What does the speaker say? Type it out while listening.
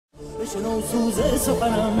بشنو سوز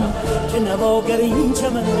سخنم که نواگر این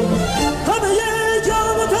چمنم همه جان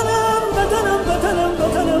وطنم وطنم وطنم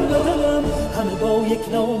وطنم وطنم همه با یک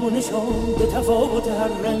نام و نشان به تفاوت هر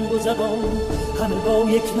رنگ و زبان همه با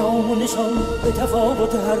یک نام و نشان به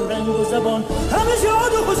تفاوت هر رنگ و زبان همه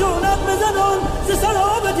شاد و خشونت بزنان ز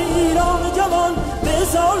سلامت ایران جوان به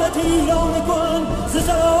اصالت ایران کهن ز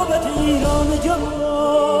سلامت ایران جوان.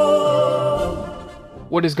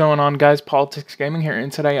 What is going on, guys? Politics Gaming here,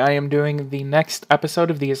 and today I am doing the next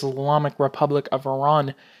episode of the Islamic Republic of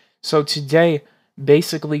Iran. So today,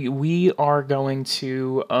 basically, we are going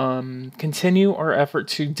to continue our effort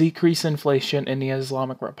to decrease inflation in the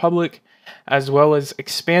Islamic Republic, as well as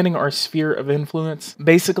expanding our sphere of influence.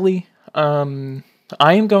 Basically, I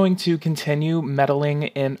am going to continue meddling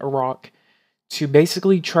in Iraq to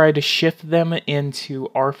basically try to shift them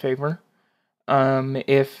into our favor.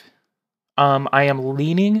 I am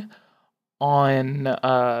leaning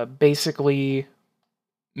on basically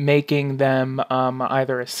making them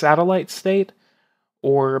either a satellite state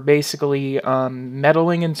or basically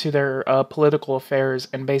meddling into their political affairs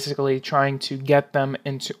and basically trying to get them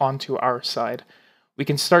onto our side. We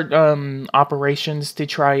can start operations to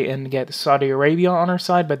try and get Saudi Arabia on our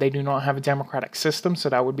side, but they do not have a democratic system, so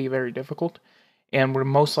that would be very difficult and would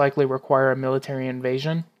most likely require a military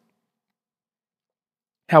invasion.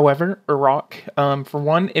 However, Iraq, for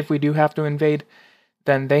one, if we do have to invade,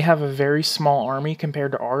 then they have a very small army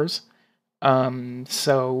compared to ours.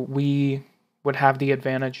 So we would have the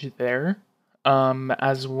advantage there.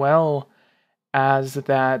 As well as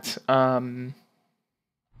that,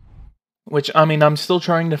 which, I mean, I'm still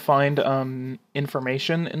trying to find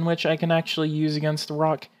information in which I can actually use against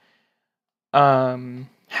Iraq.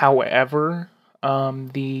 However,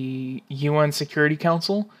 the UN Security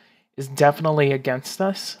Council is definitely against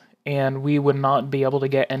us, and we would not be able to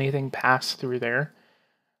get anything passed through there.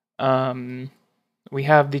 We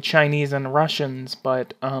have the Chinese and Russians,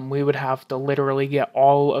 but we would have to literally get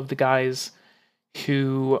all of the guys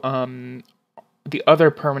who, the other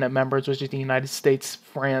permanent members, which is the United States,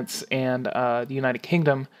 France, and the United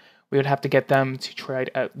Kingdom, we would have to get them to try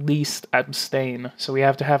to at least abstain. So we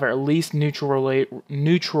have to have at least neutral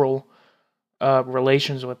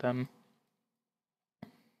relations with them.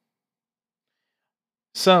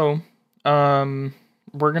 So, we're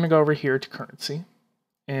going to go over here to currency,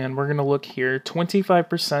 and we're going to look here.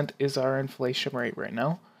 25% is our inflation rate right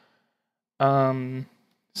now.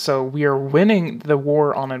 So we are winning the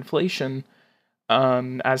war on inflation,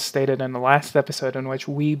 as stated in the last episode, in which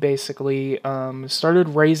we basically started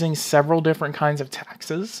raising several different kinds of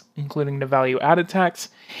taxes, including the value-added tax,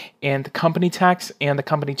 and the company tax, and the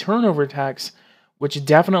company turnover tax, which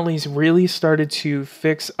definitely really started to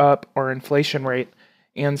fix up our inflation rate.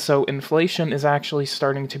 And so inflation is actually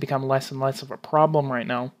starting to become less and less of a problem right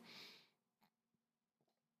now.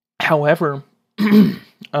 However, we're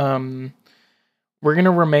going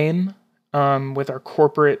to remain with our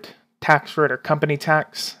corporate tax rate or company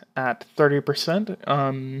tax at 30%.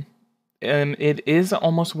 And it is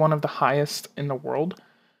almost one of the highest in the world,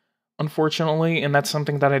 unfortunately, and that's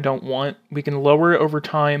something that I don't want. We can lower it over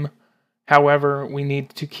time. However, we need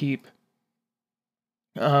to keep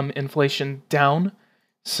inflation down.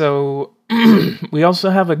 So we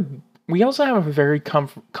also have a very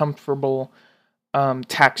comfortable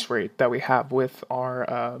tax rate that we have with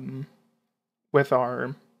our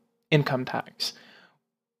income tax.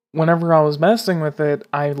 Whenever I was messing with it,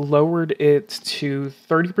 I lowered it to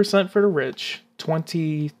 30% for the rich,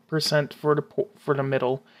 20% for the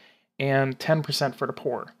middle, and 10% for the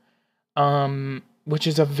poor, which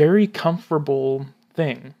is a very comfortable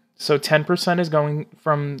thing. So 10% is going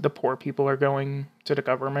from the poor people are going to the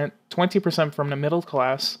government, 20% from the middle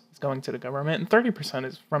class is going to the government, and 30%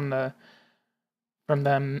 is from the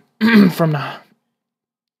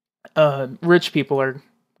rich people are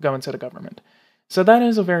going to the government. So that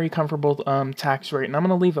is a very comfortable tax rate, and I'm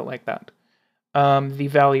going to leave it like that. The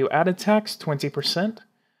value-added tax, 20%.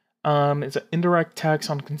 It's an indirect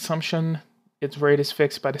tax on consumption. Its rate is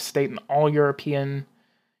fixed by the state in all European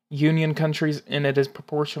Union countries, and it is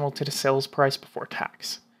proportional to the sales price before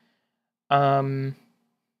tax.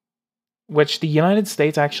 Which the United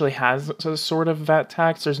States actually has a sort of VAT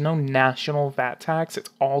tax. There's no national VAT tax. It's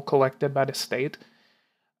all collected by the state,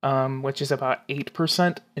 which is about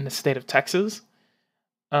 8% in the state of Texas.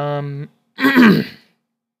 Gun,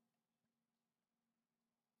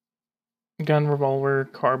 revolver,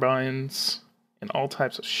 carbines, and all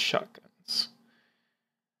types of shotguns.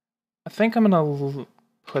 I think I'm going to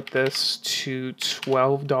put this to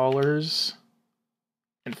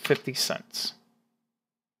 $12.50.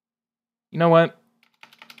 You know what?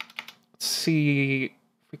 Let's see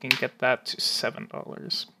we can get that to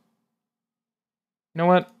 $7. You know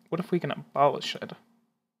what? What if we can abolish it?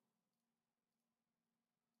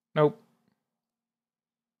 Nope.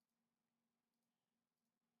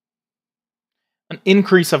 An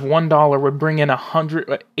increase of $1 would bring in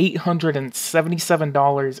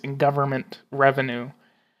 $877 in government revenue.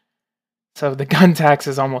 So the gun tax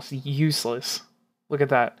is almost useless. Look at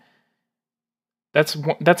that. That's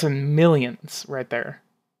in millions right there.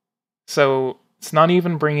 So it's not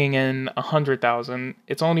even bringing in 100,000.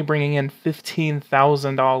 It's only bringing in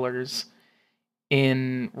 $15,000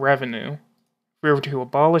 in revenue. If we were to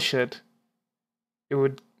abolish it, it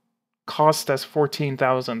would cost us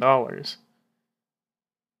 $14,000.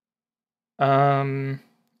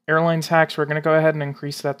 Airline tax, we're going to go ahead and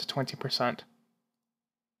increase that to 20%.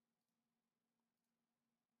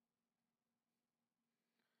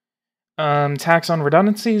 Tax on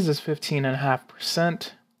redundancies is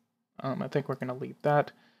 15.5%. I think we're going to leave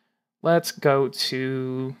that. Let's go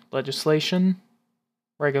to legislation,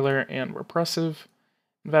 regular and repressive.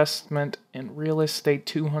 Investment in real estate,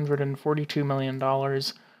 $242 million.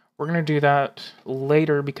 We're going to do that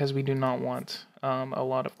later because we do not want a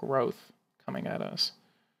lot of growth coming at us.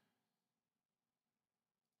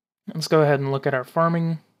 Let's go ahead and look at our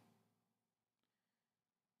farming.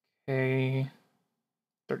 Okay,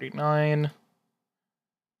 39.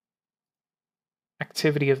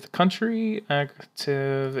 Activity of the country,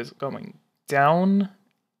 active is going down.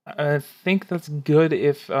 I think that's good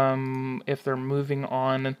if they're moving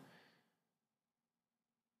on.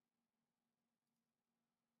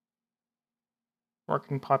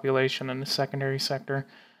 Working population in the secondary sector.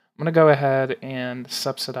 I'm gonna go ahead and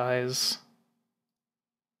subsidize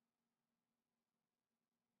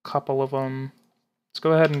a couple of them. Let's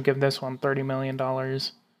go ahead and give this one $30 million.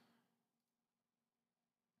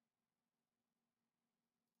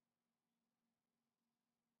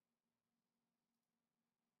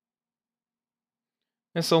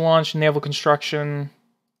 Missile launch, naval construction.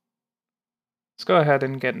 Let's go ahead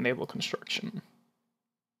and get naval construction.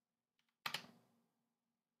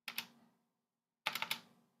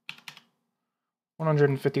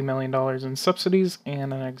 $150 million in subsidies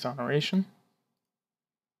and an exoneration.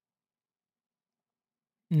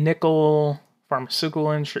 Nickel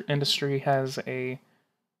pharmaceutical industry has a...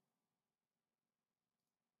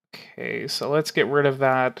 Okay, so let's get rid of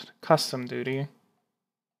that custom duty.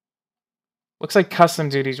 Looks like custom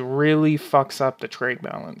duties really fucks up the trade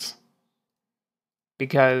balance.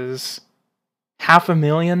 Because half a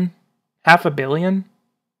billion,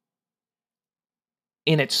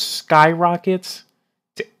 and it skyrockets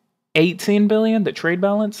to 18 billion, the trade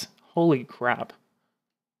balance? Holy crap.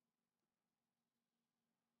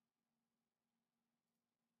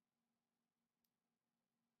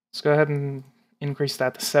 Let's go ahead and increase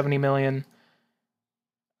that to 70 million.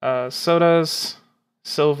 Sodas,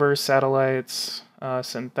 silver, satellites,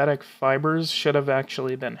 synthetic fibers should have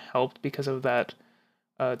actually been helped because of that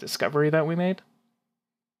discovery that we made.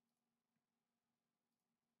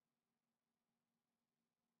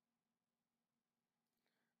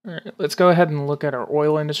 All right, let's go ahead and look at our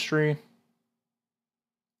oil industry.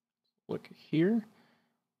 Look here.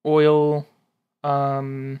 Oil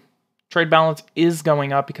trade balance is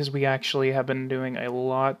going up because we actually have been doing a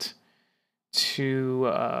lot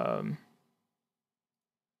to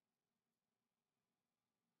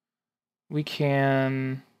we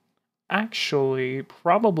can actually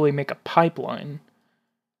probably make a pipeline.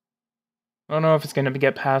 I don't know if it's going to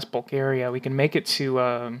get past Bulgaria. We can make it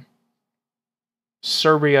to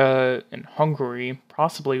Serbia and Hungary.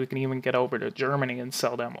 Possibly we can even get over to Germany and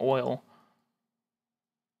sell them oil.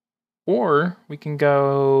 Or we can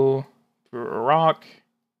go through Iraq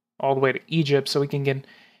all the way to Egypt, so we can get...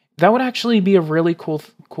 That would actually be a really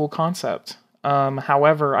cool concept.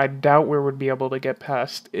 However, I doubt we would be able to get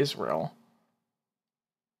past Israel.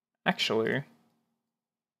 Actually,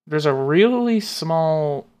 there's a really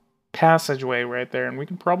small passageway right there, and we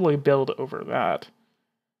can probably build over that.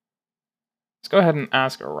 Let's go ahead and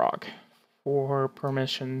ask Iraq for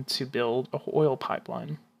permission to build a oil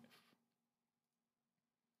pipeline.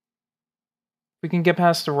 If we can get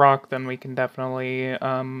past Iraq, then we can definitely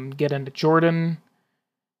get into Jordan,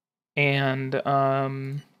 and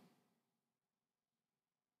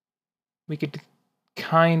we could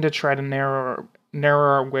kind of try to narrow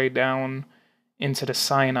our way down into the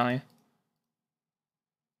Sinai.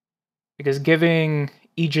 Because giving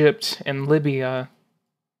Egypt and Libya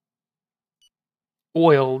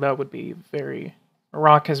oil, that would be very...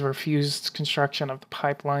 Iraq has refused construction of the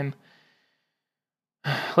pipeline.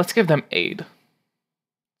 Let's give them aid.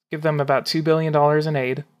 Give them about $2 billion in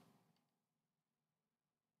aid.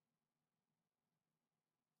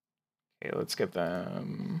 Okay, let's give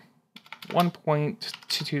them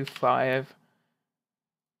 $1.225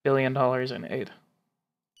 billion in aid.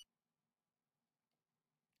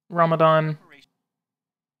 Ramadan.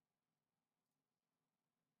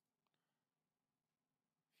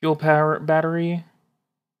 Fuel power battery.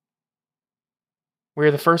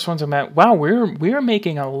 We're the first ones to met. Wow, we're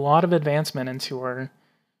making a lot of advancement into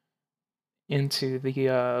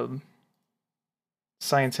the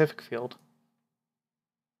scientific field.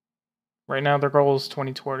 Right now, their goal is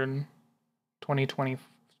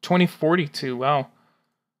 2042. Wow,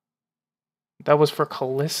 that was for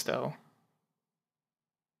Callisto.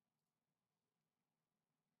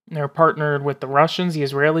 They're partnered with the Russians, the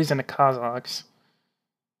Israelis, and the Kazakhs.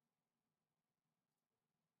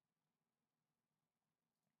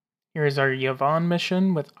 Here's our Yavin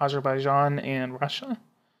mission with Azerbaijan and Russia.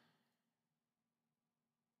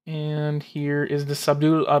 And here is the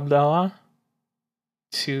Sabdul Abdallah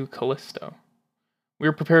to Callisto. We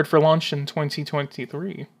are prepared for launch in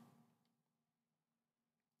 2023.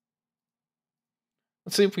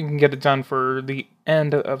 Let's see if we can get it done for the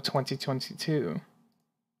end of 2022.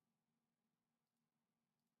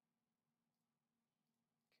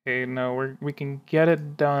 Okay, no, we can get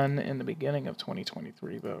it done in the beginning of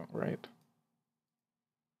 2023, though, right?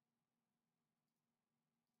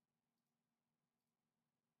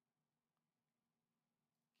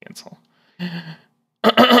 Cancel.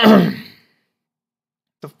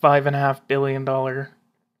 The $5.5 billion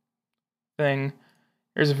thing.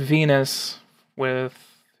 There's Venus with,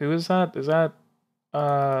 who is that? Is that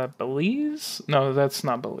Belize? No, that's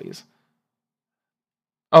not Belize.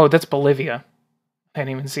 Oh, that's Bolivia. I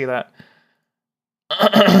didn't even see that. You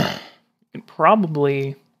can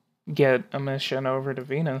probably get a mission over to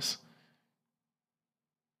Venus.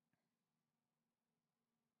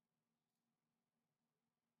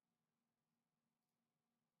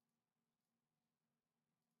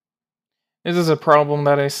 This is a problem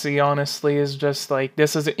that I see, honestly, is just like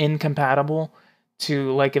this is incompatible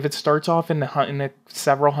to, like, if it starts off in the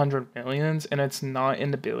several hundred millions and it's not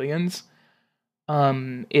in the billions,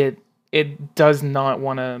 it does not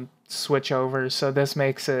want to switch over. So this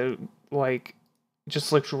makes it like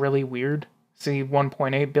just looks really weird. See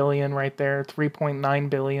 1.8 billion right there, 3.9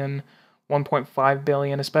 billion, 1.5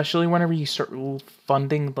 billion, especially whenever you start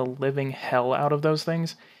funding the living hell out of those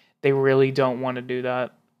things. They really don't want to do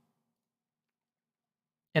that.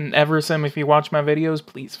 And Eversim, if you watch my videos,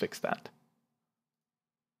 please fix that.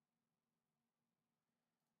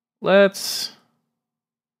 Let's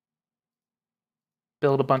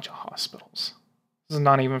build a bunch of hospitals. This is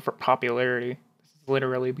not even for popularity. This is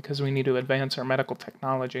literally because we need to advance our medical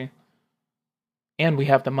technology. And we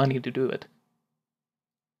have the money to do it.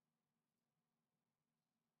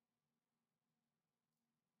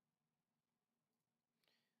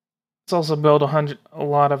 Let's also build a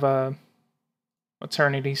lot of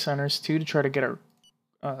maternity centers too to try to get our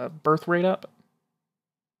birth rate up.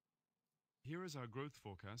 Here is our growth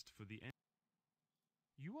forecast for the end.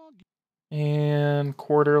 And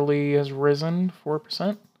quarterly has risen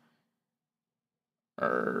 4%.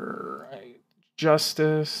 Alright.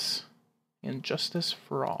 Justice and justice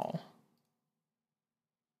for all.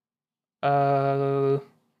 We're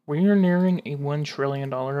nearing a $1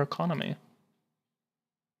 trillion economy.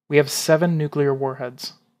 We have 7 nuclear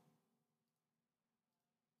warheads.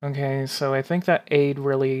 Okay, so I think that they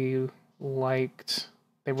really liked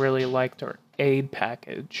our aid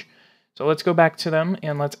package. So let's go back to them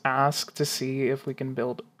and let's ask to see if we can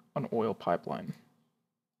build an oil pipeline.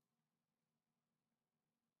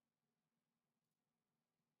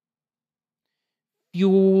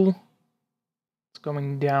 Fuel is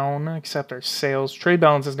going down, except our sales. Trade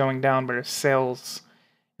balance is going down, but our sales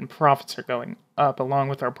and profits are going up along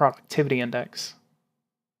with our productivity index.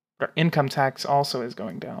 Our income tax also is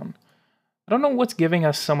going down. I don't know what's giving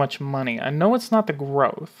us so much money. I know it's not the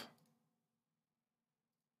growth.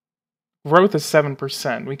 Growth is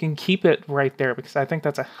 7%. We can keep it right there because I think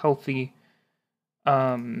that's a healthy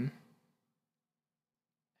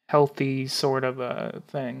sort of a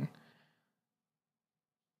thing.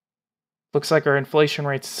 Looks like our inflation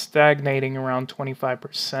rate's stagnating around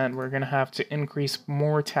 25%. We're going to have to increase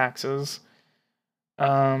more taxes.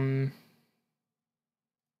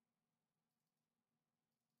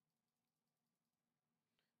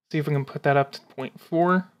 See if we can put that up to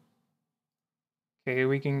 0.4. Okay,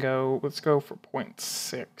 we can go, let's go for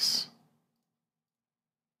 0.6.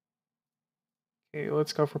 Okay,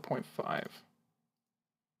 let's go for 0.5. Let's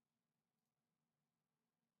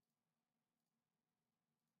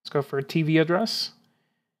go for a TV address.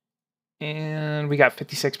 And we got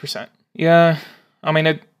 56%. Yeah, I mean,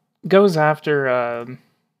 it goes after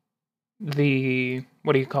the,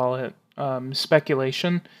 what do you call it,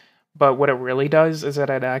 speculation, but what it really does is that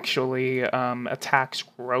it actually attacks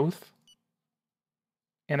growth,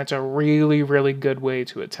 and it's a really, really good way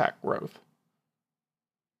to attack growth.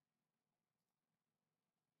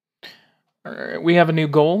 All right, we have a new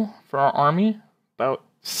goal for our army, about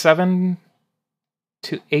 7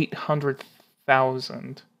 to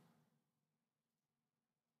 800,000.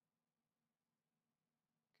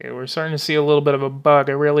 Okay, we're starting to see a little bit of a bug.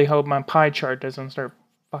 I really hope my pie chart doesn't start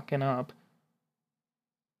fucking up.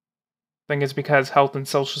 I think it's because health and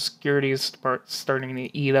social security is starting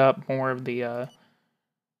to eat up more of the,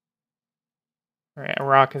 Alright,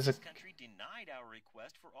 Iraq is a... country denied our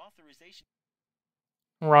request for authorization.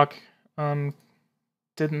 Iraq,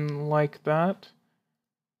 didn't like that.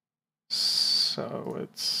 So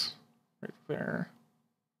it's right there.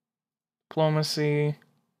 Diplomacy.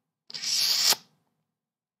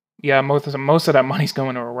 Yeah, most of that money's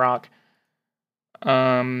going to Iraq.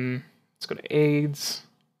 Let's go to AIDS.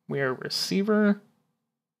 We are a receiver.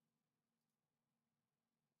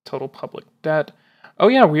 Total public debt. Oh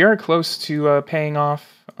yeah, we are close to paying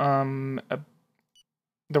off the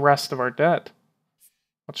rest of our debt.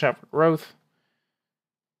 Watch out for growth.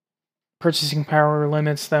 Purchasing power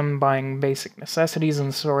limits them buying basic necessities, and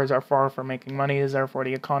the stores are far from making money. Is therefore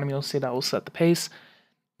the economy will see that will set the pace.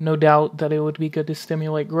 No doubt that it would be good to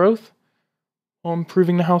stimulate growth while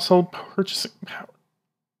improving the household purchasing power.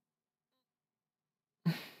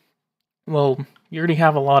 Well, you already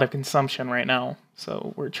have a lot of consumption right now,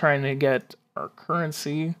 so we're trying to get our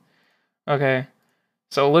currency. Okay,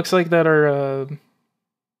 so it looks like that our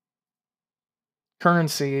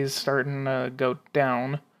currency is starting to go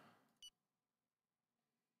down.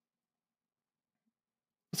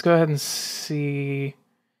 Let's go ahead and see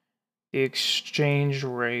the exchange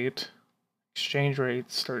rate. Exchange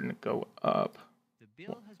rate's starting to go up.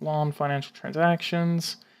 Long financial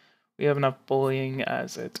transactions. We have enough bullying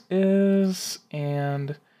as it is.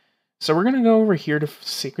 And so we're going to go over here to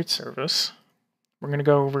Secret Service. We're going to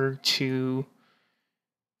go over to...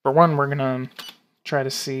 For one, we're going to try to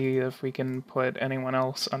see if we can put anyone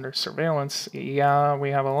else under surveillance. Yeah,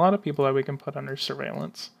 we have a lot of people that we can put under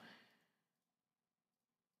surveillance.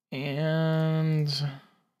 And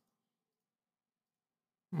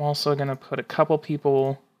I'm also going to put a couple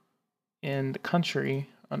people in the country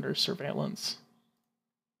under surveillance.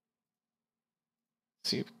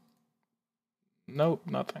 See. Nope,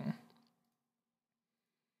 nothing.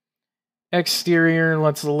 Exterior,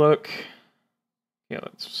 let's look. Yeah,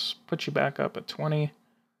 let's put you back up at 20.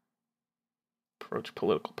 Approach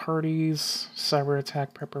political parties. Cyber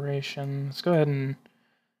attack preparation. Let's go ahead and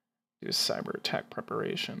do cyber attack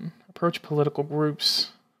preparation. Approach political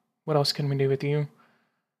groups. What else can we do with you?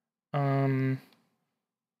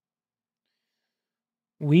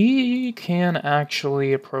 We can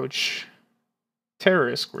actually approach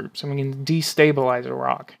terrorist groups, and we can destabilize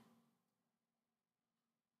Iraq.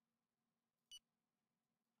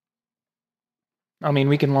 I mean,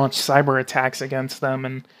 we can launch cyber attacks against them,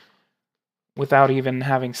 and without even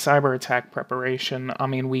having cyber attack preparation, I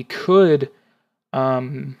mean, we could,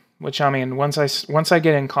 which I mean, once I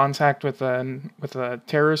get in contact with a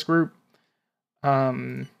terrorist group,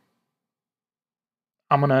 I'm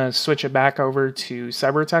gonna switch it back over to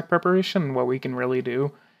cyber attack preparation. And what we can really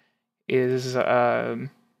do is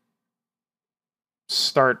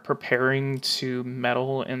start preparing to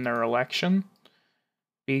meddle in their election,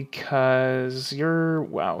 because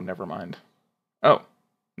wow, never mind. Oh,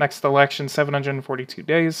 next election, 742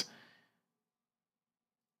 days.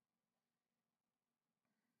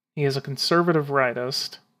 He is a conservative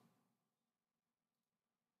rightist.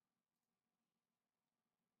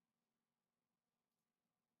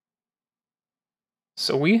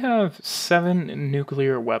 So we have 7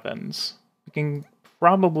 nuclear weapons. We can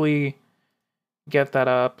probably get that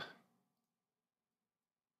up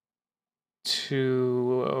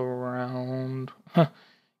to around...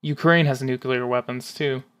 Ukraine has nuclear weapons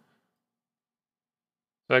too.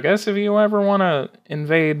 So I guess if you ever want to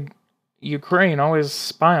invade Ukraine, always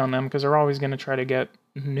spy on them, because they're always going to try to get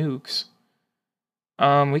nukes.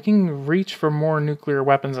 We can reach for more nuclear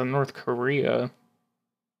weapons in North Korea.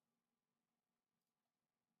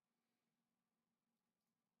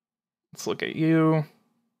 Let's look at you.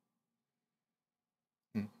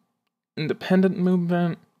 Independent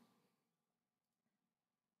movement.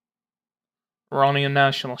 Iranian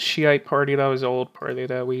National Shiite Party, that was the old party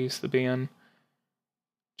that we used to be in.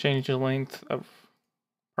 Change the length of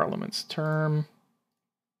Parliament's term.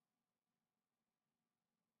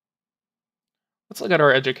 Let's look at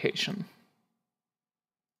our education.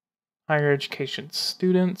 Higher education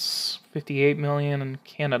students, 58 million in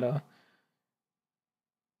Canada.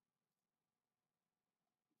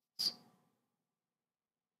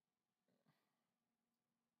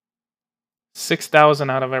 6,000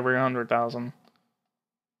 out of every 100,000.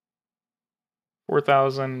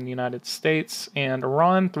 4,000 United States, and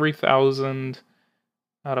Iran 3,000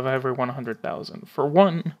 out of every 100,000. For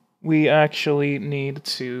one, we actually need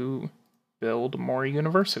to build more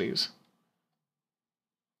universities.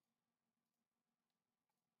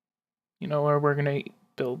 You know where we're going to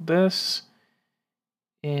build this?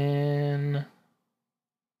 In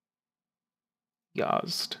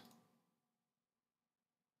Yazd.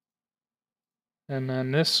 And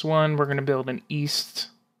then this one we're going to build in East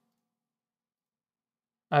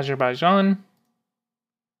Azerbaijan.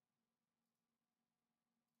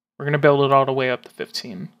 We're going to build it all the way up to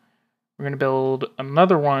 15. We're going to build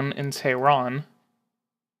another one in Tehran.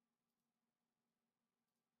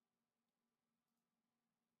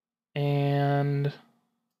 And let's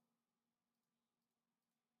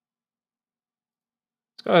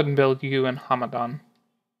go ahead and build you in Hamadan.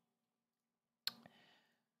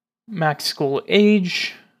 Max school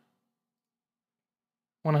age,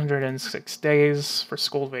 106 days for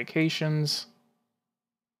school vacations.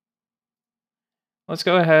 Let's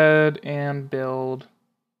go ahead and build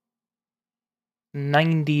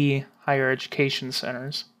 90 higher education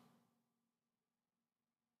centers.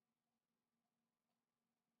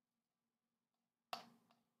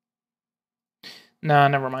 Nah,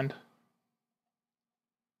 never mind.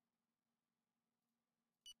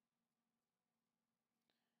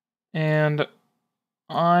 And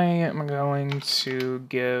I am going to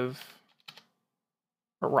give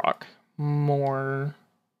Iraq more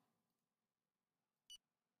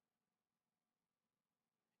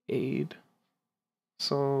aid.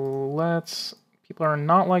 So people are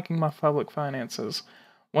not liking my public finances.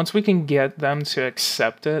 Once we can get them to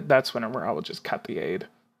accept it, that's whenever I will just cut the aid.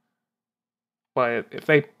 But if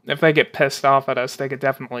they get pissed off at us, they could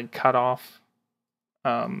definitely cut off.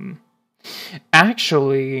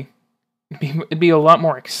 Actually, it'd be a lot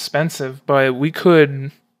more expensive, but we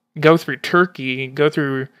could go through Turkey, go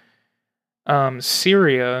through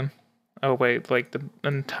Syria. Oh wait, like the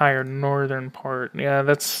entire northern part. Yeah,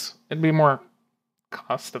 it'd be more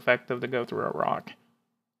cost effective to go through Iraq.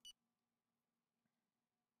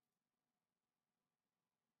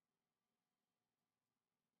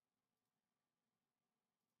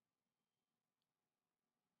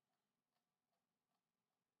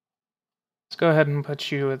 Let's go ahead and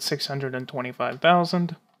put you at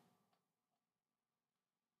 625,000.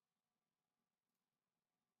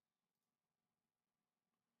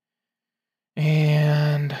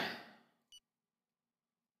 And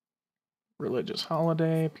religious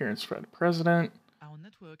holiday, appearance for the president.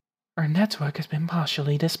 Our network has been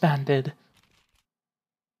partially disbanded.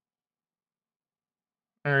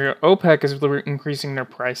 Our OPEC is increasing their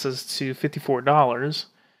prices to $54.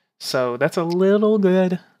 So that's a little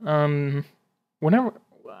good. Whenever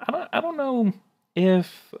I don't know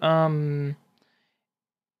if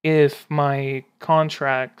my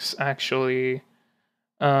contracts actually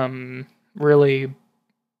really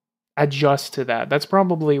adjust to that. That's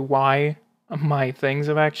probably why my things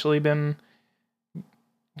have actually been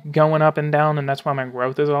going up and down, and that's why my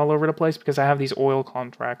growth is all over the place, because I have these oil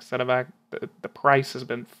contracts that the price has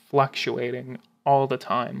been fluctuating all the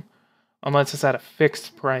time, unless it's at a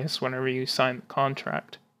fixed price whenever you sign the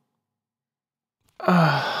contract.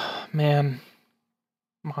 Man.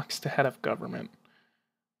 Mock's the head of government.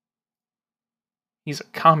 He's a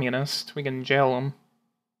communist. We can jail him.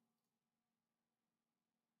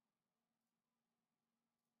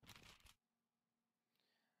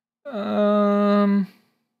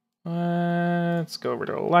 Let's go over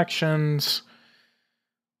to elections.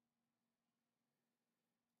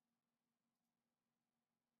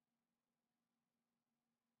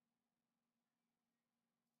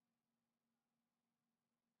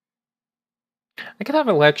 I could have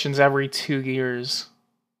elections every 2 years.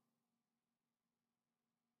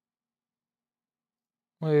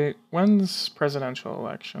 Wait, when's presidential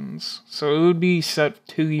elections? So it would be set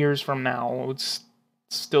 2 years from now. It would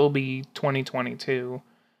still be 2022.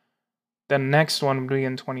 The next one would be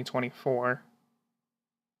in 2024.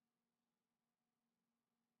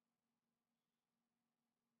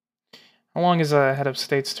 How long is a head of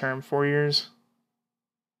state's term? 4 years?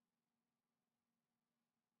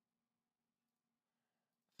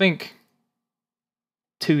 I think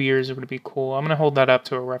 2 years would be cool. I'm going to hold that up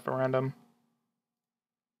to a referendum.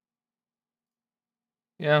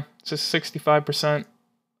 Yeah, just 65%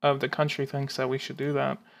 of the country thinks that we should do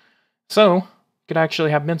that. So, we could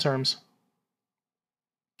actually have midterms.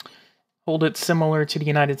 Hold it similar to the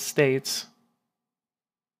United States.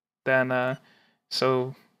 Then,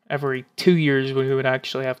 so every 2 years we would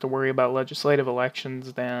actually have to worry about legislative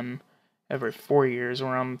elections. Then every 4 years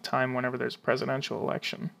around the time whenever there's a presidential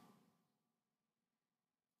election.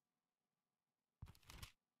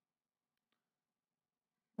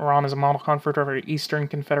 Iran is a model country for the Eastern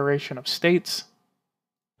Confederation of States.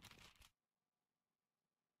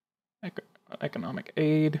 Economic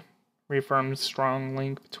aid reaffirms strong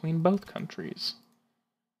link between both countries.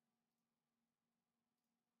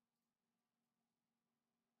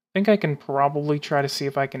 I think I can probably try to see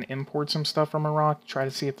if I can import some stuff from Iraq, try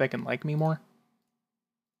to see if they can like me more.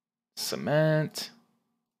 Cement,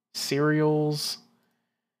 cereals,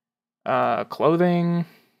 clothing.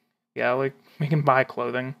 Yeah, like we can buy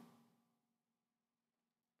clothing.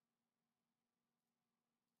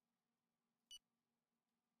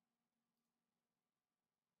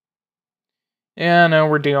 Yeah, no,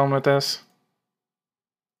 we're dealing with this.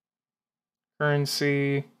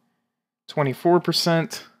 Currency,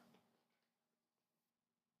 24%.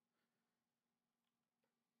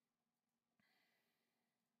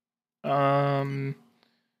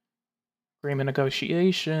 Agreement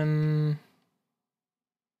negotiation.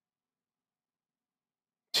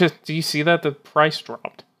 Just, do you see that? The price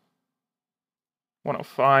dropped.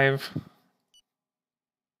 105.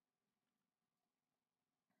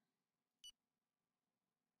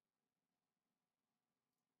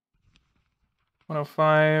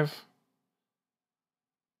 $105.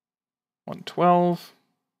 112.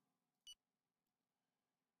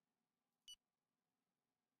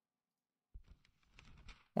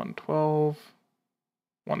 $112.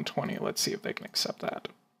 120. Let's see if they can accept that.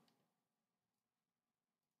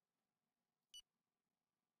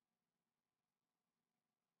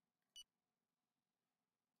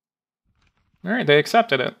 Alright, they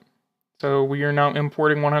accepted it. So we are now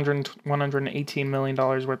importing $118 million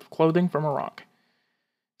worth of clothing from Iraq.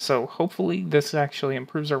 So hopefully this actually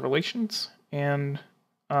improves our relations, and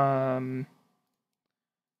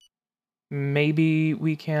maybe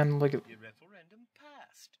we can look at... The referendum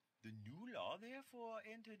passed. The new law therefore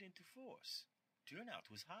entered into force. Turnout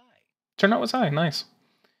was high. Turnout was high, nice.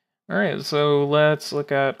 Alright, so let's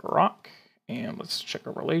look at Iraq, and let's check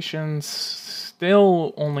our relations.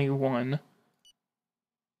 Still only one.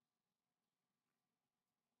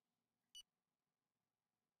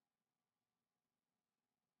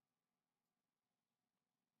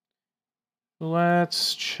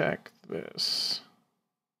 Let's check this.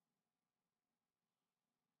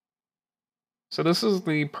 So this is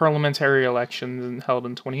the parliamentary election held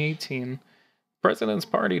in 2018. President's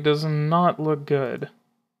party does not look good.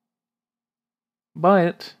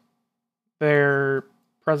 But their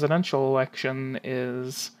presidential election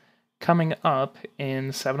is coming up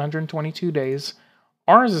in 722 days.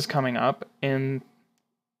 Ours is coming up in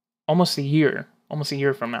almost a year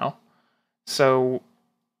from now. So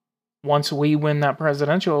once we win that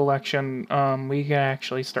presidential election, we can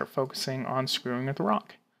actually start focusing on screwing with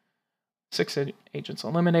Iraq. 6 agents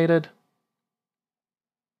eliminated.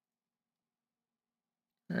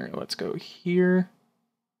 Alright, let's go here.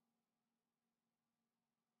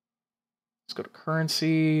 Let's go to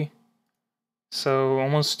currency. So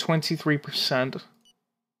almost 23%.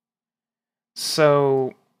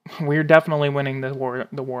 So we're definitely winning the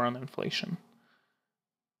war on inflation.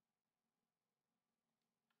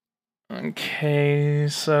 Okay,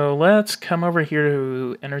 so let's come over here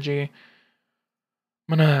to energy.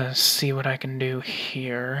 I'm gonna see what I can do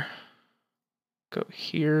here. Go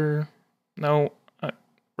here. No,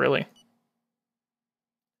 really.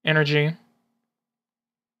 Energy.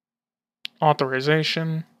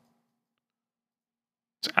 Authorization.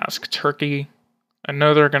 Let's ask Turkey. I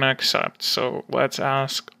know they're gonna accept, so let's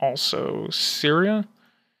ask also Syria.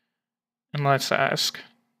 And let's ask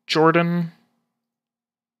Jordan.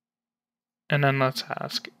 And then let's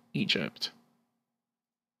ask Egypt.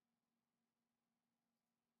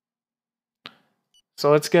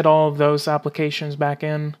 So let's get all of those applications back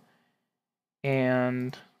in.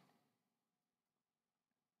 And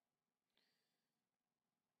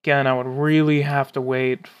again, I would really have to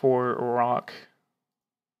wait for Iraq.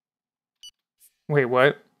 Wait,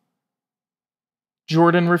 what?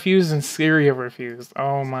 Jordan refused and Syria refused.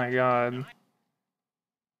 Oh my god.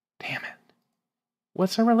 Damn it.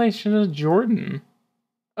 What's our relation to Jordan?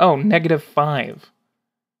 Oh, -5.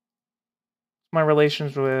 My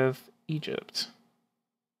relations with Egypt.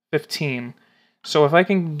 15. So if I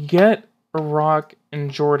can get Iraq and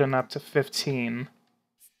Jordan up to 15.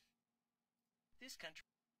 This country.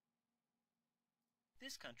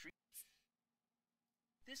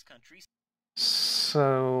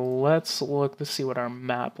 So let's look to see what our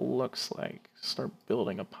map looks like. Start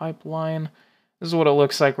building a pipeline. This is what it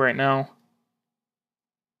looks like right now.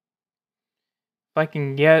 If I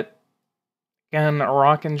can get, again,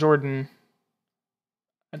 Iraq and Jordan,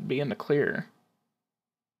 I'd be in the clear.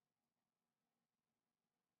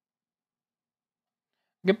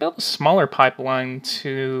 I could build a smaller pipeline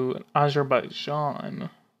to Azerbaijan.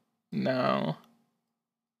 No.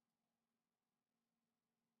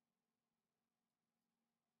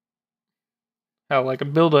 Oh, I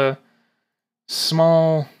could build a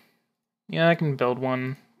small... Yeah, I can build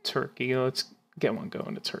one. Turkey. Let's get one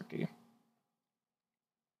going to Turkey. You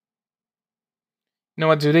know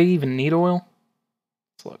what? Do they even need oil?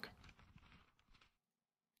 Let's look.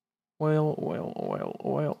 Oil, oil, oil,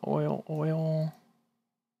 oil, oil, oil.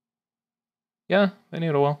 Yeah, they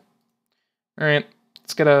need oil. Alright,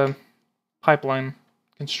 let's get a pipeline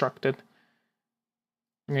constructed.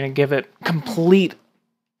 I'm going to give it complete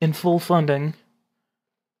and full funding.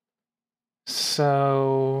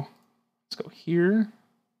 So, let's go here.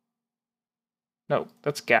 No,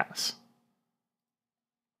 that's gas.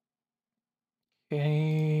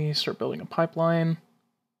 Okay, start building a pipeline.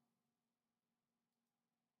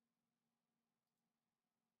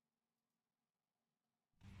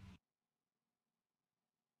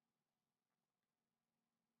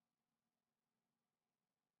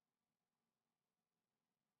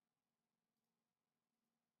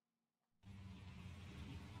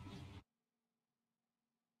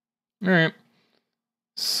 Alright.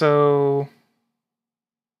 So...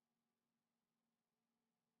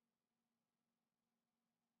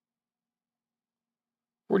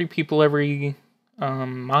 40 people every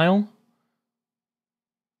mile.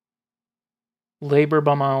 Labor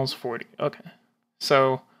by miles 40. Okay.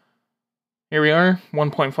 So here we are,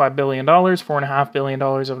 $1.5 billion, $4.5 billion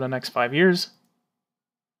over the next 5 years.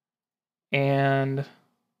 And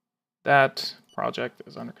that project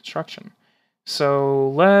is under construction.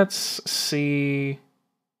 So let's see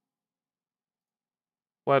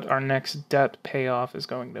what our next debt payoff is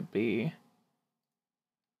going to be.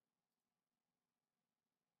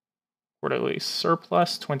 Quarterly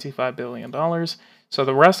surplus, $25 billion. So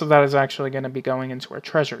the rest of that is actually going to be going into our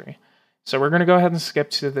treasury. So we're going to go ahead and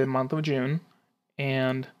skip to the month of June.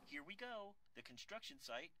 And Here we go, the construction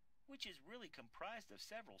site, which is really comprised of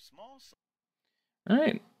several small sites. all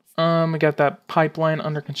right, we got that pipeline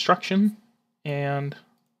under construction, and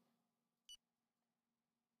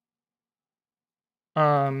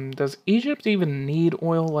does Egypt even need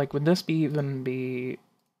oil? Like, would this even be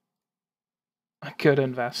a good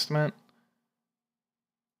investment?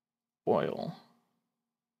 Oil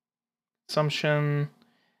consumption.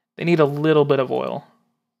 They need a little bit of oil.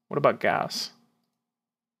 What about gas?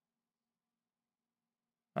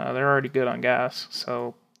 They're already good on gas,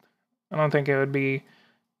 so I don't think it would be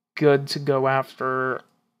good to go after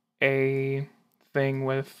a thing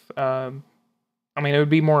with... I mean, it would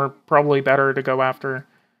be probably better to go after...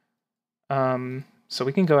 so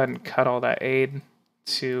we can go ahead and cut all that aid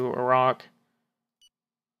to Iraq.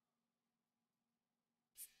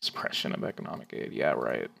 Suppression of economic aid, yeah,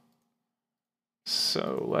 right.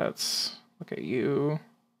 So let's look at you.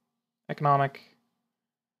 Economic.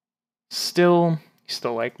 You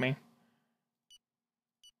still like me.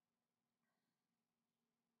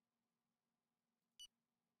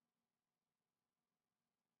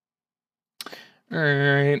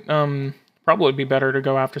 Alright, probably would be better to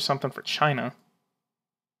go after something for China.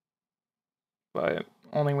 But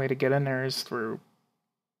only way to get in there is through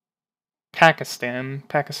Pakistan.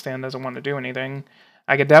 Pakistan doesn't want to do anything.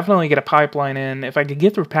 I could definitely get a pipeline in. If I could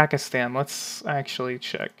get through Pakistan, let's actually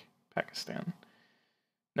check Pakistan.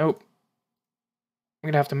 Nope.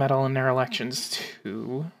 We'd have to meddle in their elections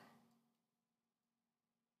too.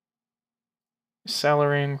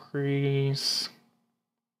 Salary increase.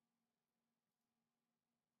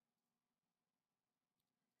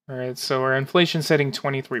 Alright, so our inflation's hitting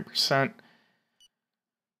 23%.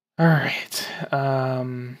 Alright,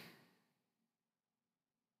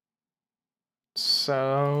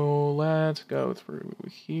 so let's go through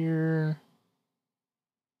here.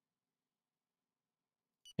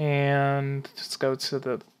 And let's go to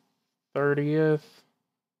the 30th.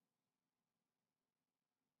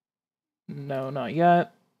 No, not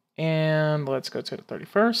yet. And let's go to the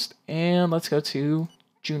 31st. And let's go to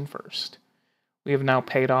June 1st. We have now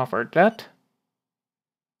paid off our debt.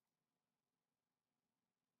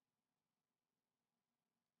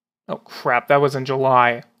 Oh crap, that was in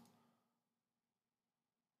July.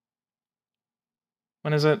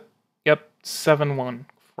 When is it? Yep, 7/1.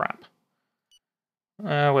 Crap.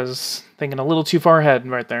 I was thinking a little too far ahead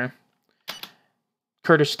right there.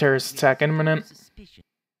 Kurdish terrorist attack imminent.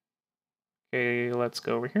 Okay, let's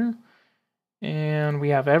go over here. And we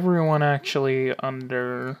have everyone actually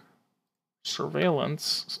under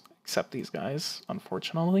surveillance, except these guys,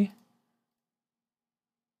 unfortunately.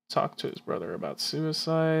 Talk to his brother about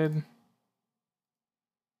suicide.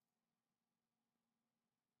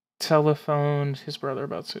 Telephoned his brother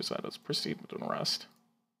about suicide. Let's proceed with an arrest.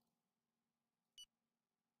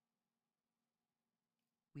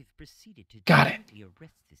 We've proceeded to Got it.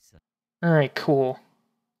 arrest this. Alright, cool.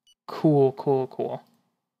 Cool.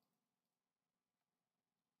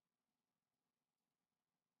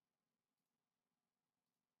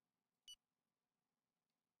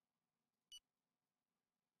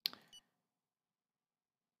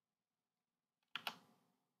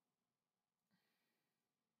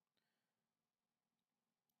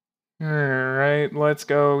 Alright, let's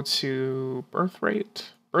go to birth rate.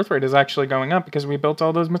 Birth rate is actually going up because we built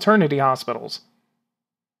all those maternity hospitals.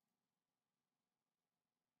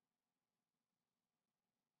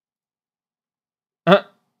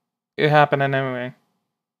 It happened anyway.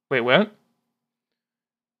 Wait, what?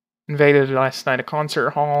 Invaded last night a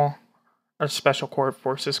concert hall. Our special court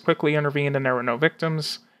forces quickly intervened and there were no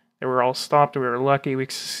victims. They were all stopped. We were lucky we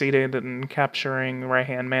succeeded in capturing the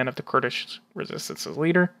right-hand man of the Kurdish resistance's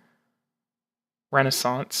leader.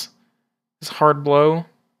 Renaissance. It's a hard blow,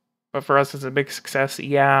 but for us it's a big success.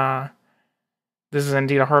 Yeah. This is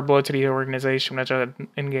indeed a hard blow to the organization, which had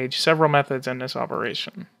engaged several methods in this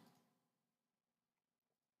operation.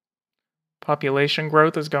 Population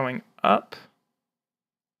growth is going up.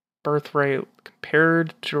 Birth rate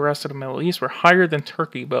compared to the rest of the Middle East were higher than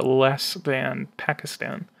Turkey, but less than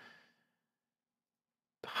Pakistan.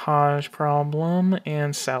 The Hajj problem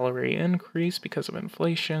and salary increase because of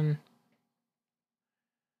inflation.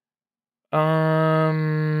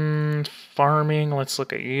 Farming, let's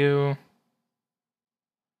look at you.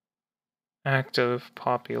 Active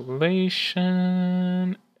population.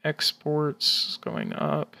 Exports is going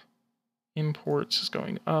up. Imports is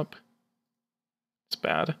going up. It's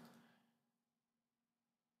bad.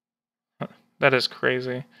 That is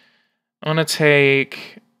crazy. I'm gonna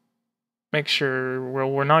make sure, well,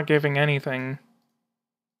 we're not giving anything.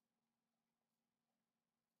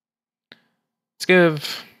 Let's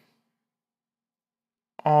give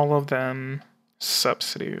all of them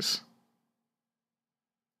subsidies.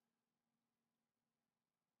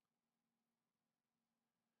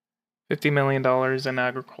 $50 million in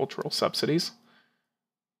agricultural subsidies.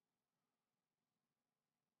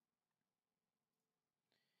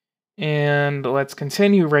 And let's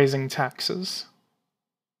continue raising taxes.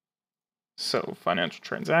 So financial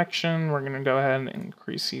transaction, we're going to go ahead and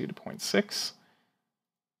increase you to 0.6.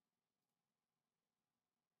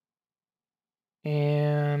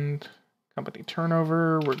 And company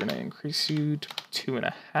turnover, we're going to increase you to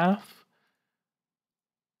 2.5.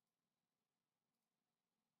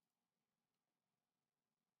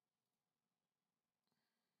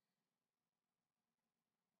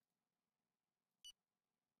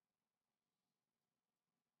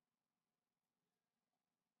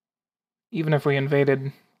 Even if we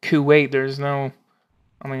invaded Kuwait, there's no...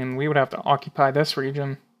 I mean, we would have to occupy this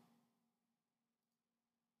region.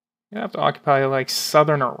 You'd have to occupy, like,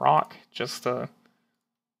 southern Iraq just to...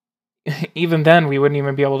 Even then, we wouldn't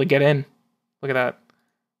even be able to get in. Look at that.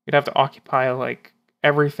 We'd have to occupy, like,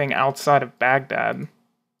 everything outside of Baghdad.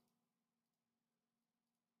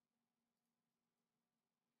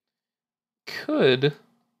 Could.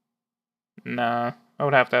 Nah. I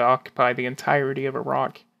would have to occupy the entirety of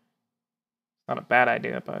Iraq. Not a bad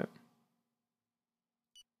idea, but...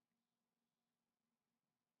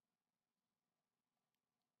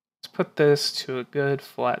 Let's put this to a good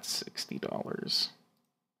flat $60.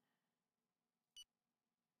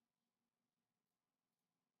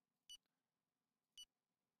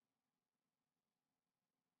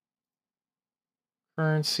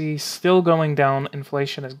 Currency still going down.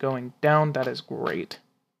 Inflation is going down. That is great.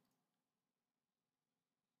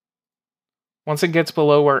 Once it gets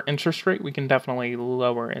below our interest rate, we can definitely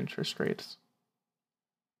lower interest rates.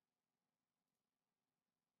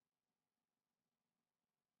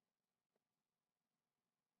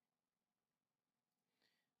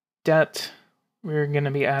 Debt, we're going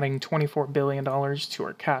to be adding $24 billion to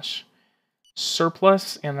our cash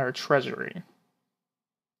surplus and our treasury.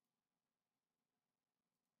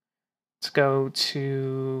 Let's go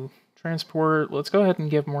to transport. Let's go ahead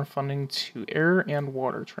and give more funding to air and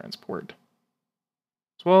water transport.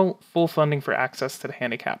 As well, full funding for access to the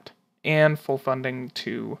handicapped and full funding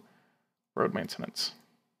to road maintenance.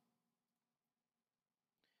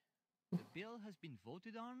 The bill has been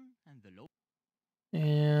voted on, and the local.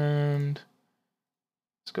 And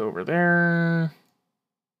let's go over there.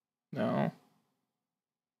 No.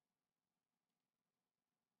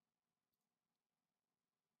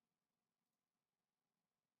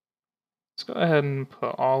 Let's go ahead and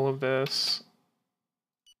put all of this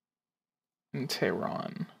in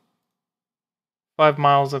Tehran. 5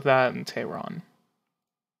 miles of that in Tehran.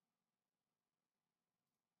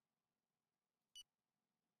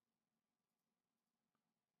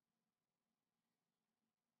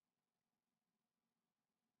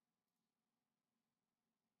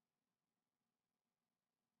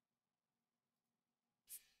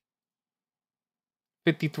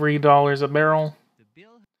 $53 a barrel. The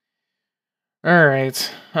bill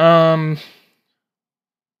Alright. Gonna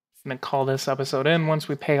call this episode in once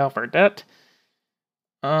we pay off our debt.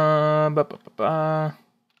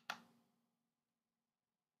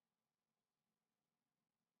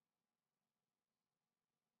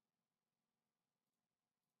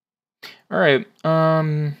 Alright,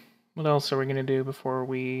 what else are we gonna do before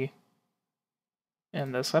we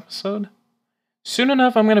end this episode? Soon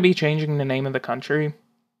enough, I'm gonna be changing the name of the country.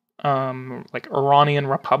 Like Iranian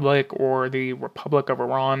Republic or the Republic of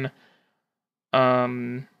Iran.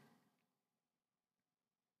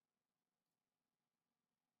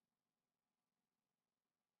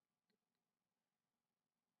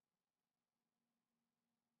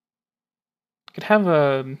 Could have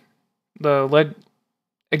the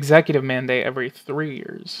executive mandate every 3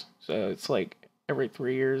 years. So it's like every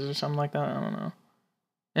 3 years or something like that. I don't know.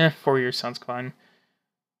 4 years sounds fine.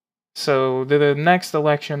 So the next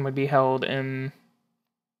election would be held in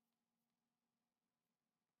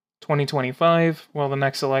 2025. Well, the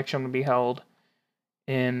next election would be held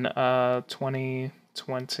in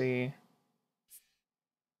 2020.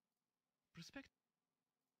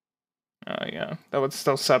 Oh yeah, that would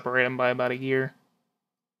still separate them by about a year.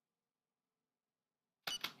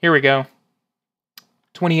 Here we go.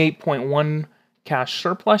 28.1 cash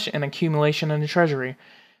surplus and accumulation in the treasury.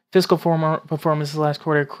 Fiscal performance last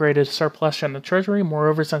quarter created a surplus in the treasury.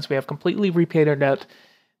 Moreover, since we have completely repaid our debt,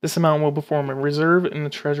 this amount will form a reserve in the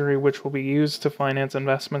treasury which will be used to finance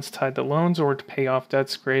investments tied to loans or to pay off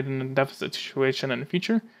debts created in a deficit situation in the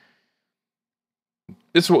future.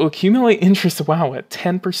 This will accumulate interest, wow, at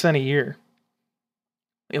 10% a year.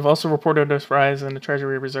 We have also reported this rise in the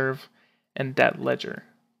treasury reserve and debt ledger.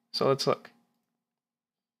 So let's look.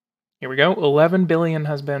 Here we go. 11 billion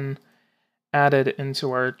has been added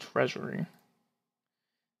into our treasury.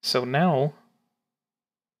 So now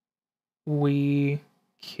we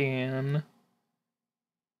can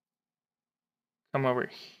come over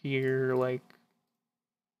here like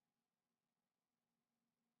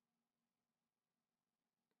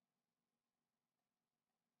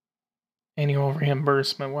annual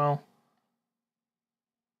reimbursement. Well,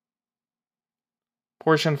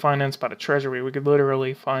 portion financed by the treasury. We could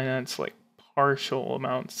literally finance like partial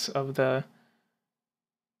amounts of that,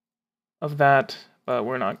 but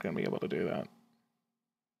we're not going to be able to do that.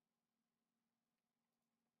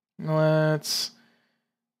 Let's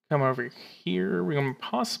come over here. We can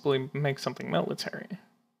possibly make something military.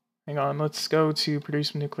 Hang on, let's go to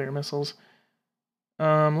produce nuclear missiles.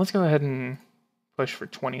 Let's go ahead and push for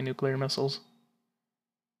 20 nuclear missiles.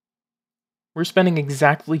 We're spending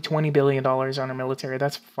exactly $20 billion on our military.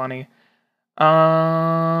 That's funny. We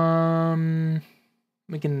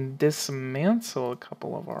can dismantle a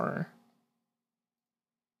couple of our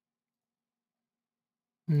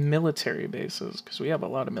military bases, because we have a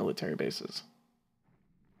lot of military bases.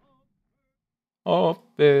 For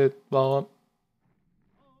the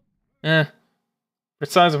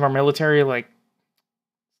size of our military, like,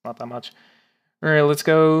 not that much. Alright, let's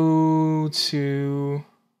go to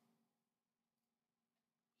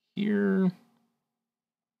here.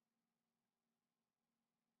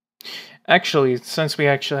 Actually, since we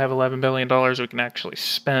actually have $11 billion we can actually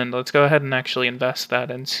spend, let's go ahead and actually invest that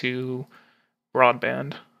into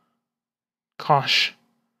broadband. Gosh.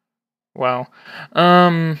 Wow.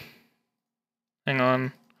 Hang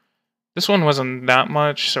on. This one wasn't that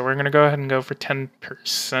much, so we're going to go ahead and go for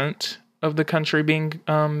 10% of the country being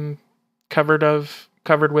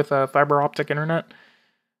covered with fiber optic internet.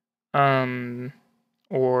 Or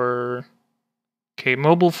okay,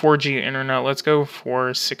 mobile 4G internet. Let's go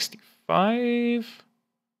for 65.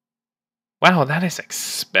 Wow, that is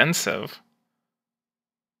expensive.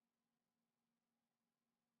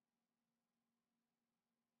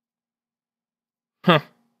 Huh.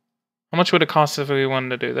 How much would it cost if we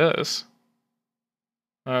wanted to do this?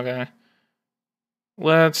 Okay.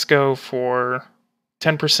 Let's go for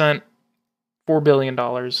 10%, $4 billion.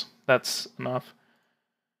 That's enough.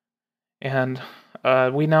 And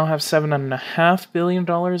we now have $7.5 billion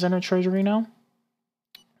in our treasury now.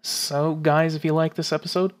 So, guys, if you like this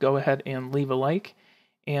episode, go ahead and leave a like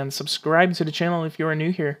and subscribe to the channel if you are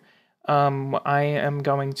new here. I am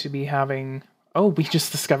going to be having... Oh, we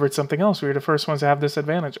just discovered something else. We were the first ones to have this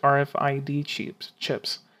advantage. RFID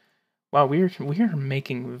chips. Wow, we are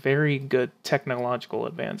making very good technological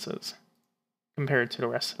advances compared to the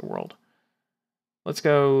rest of the world. Let's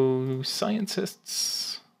go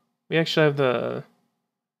scientists. We actually have the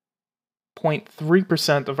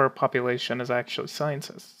 0.3% of our population is actually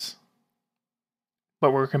scientists.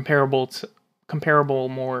 But we're comparable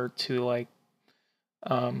more to like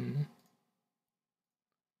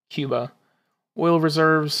Cuba. Oil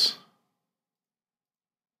reserves.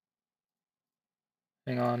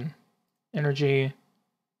 Hang on. Energy.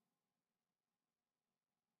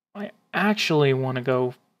 I actually want to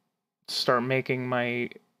go start making my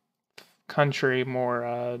country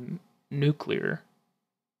more nuclear.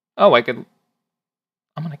 Oh, I'm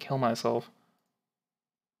gonna kill myself.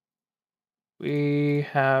 We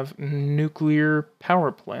have nuclear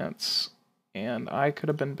power plants, and I could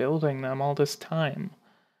have been building them all this time.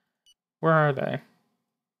 Where are they?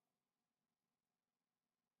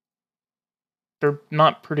 They're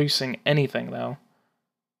not producing anything, though.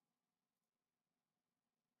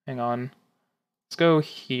 Hang on. Let's go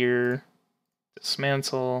here.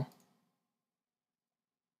 Dismantle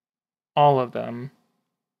all of them.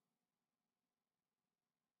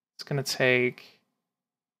 It's gonna take...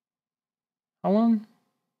 how long?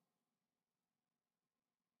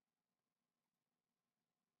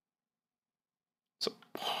 So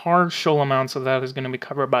partial amounts of that is going to be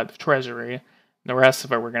covered by the treasury. The rest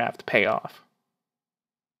of it we're going to have to pay off.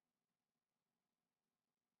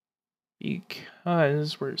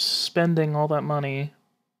 Because we're spending all that money.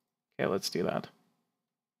 Okay, let's do that.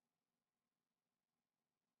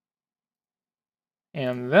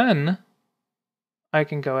 And then I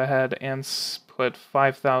can go ahead and put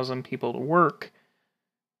 5,000 people to work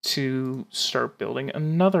to start building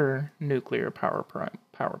another nuclear power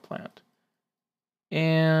plant.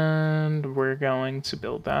 And we're going to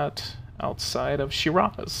build that outside of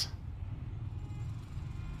Shiraz.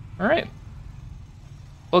 Alright.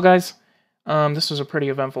 Well, guys, this was a pretty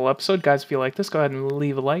eventful episode. Guys, if you like this, go ahead and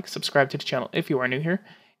leave a like, subscribe to the channel if you are new here.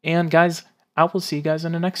 And guys, I will see you guys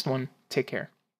in the next one. Take care.